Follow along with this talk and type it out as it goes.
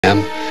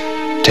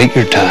Take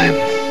your time.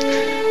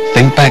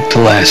 Think back to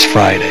last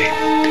Friday.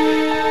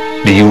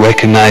 Do you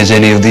recognize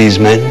any of these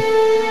men?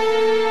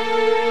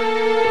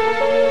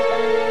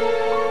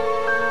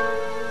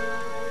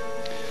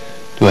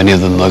 Do any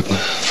of them look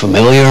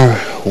familiar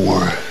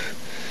or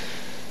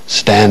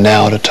stand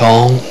out at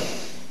all?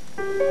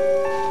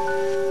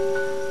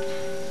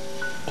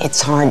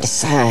 It's hard to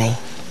say.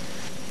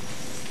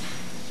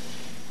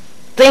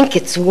 Think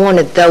it's one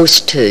of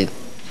those two.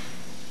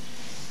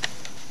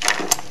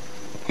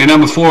 Okay,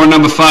 number 4 and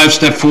number 5,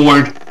 step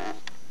forward.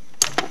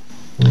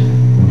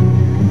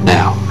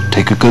 Now,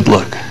 take a good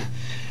look.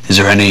 Is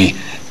there any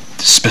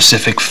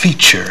specific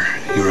feature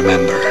you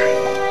remember?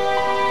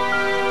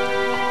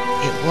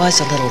 It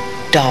was a little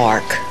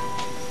dark.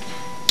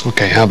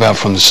 Okay, how about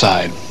from the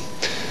side?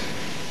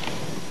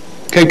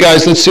 Okay,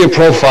 guys, let's see your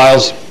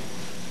profiles.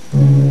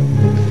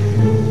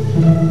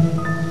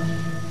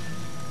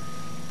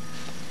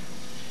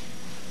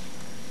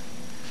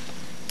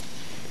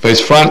 Face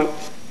front.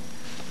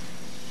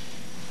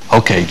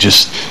 Okay,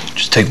 just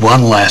take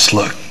one last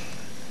look.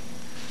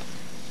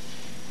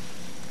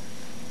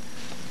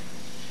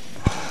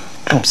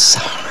 I'm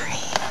sorry.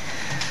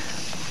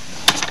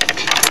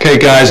 Okay,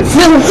 guys.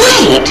 No,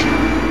 wait!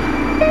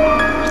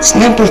 It's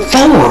number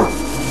 4.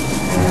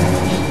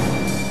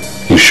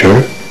 You sure?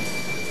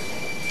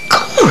 Of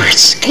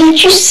course.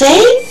 Can't you see?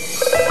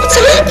 It's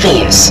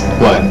obvious.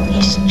 What?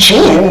 His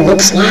chin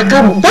looks like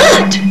a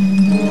butt.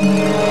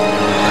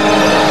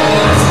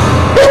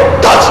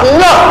 It does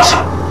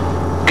not!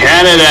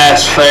 Can it,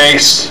 ass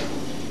face?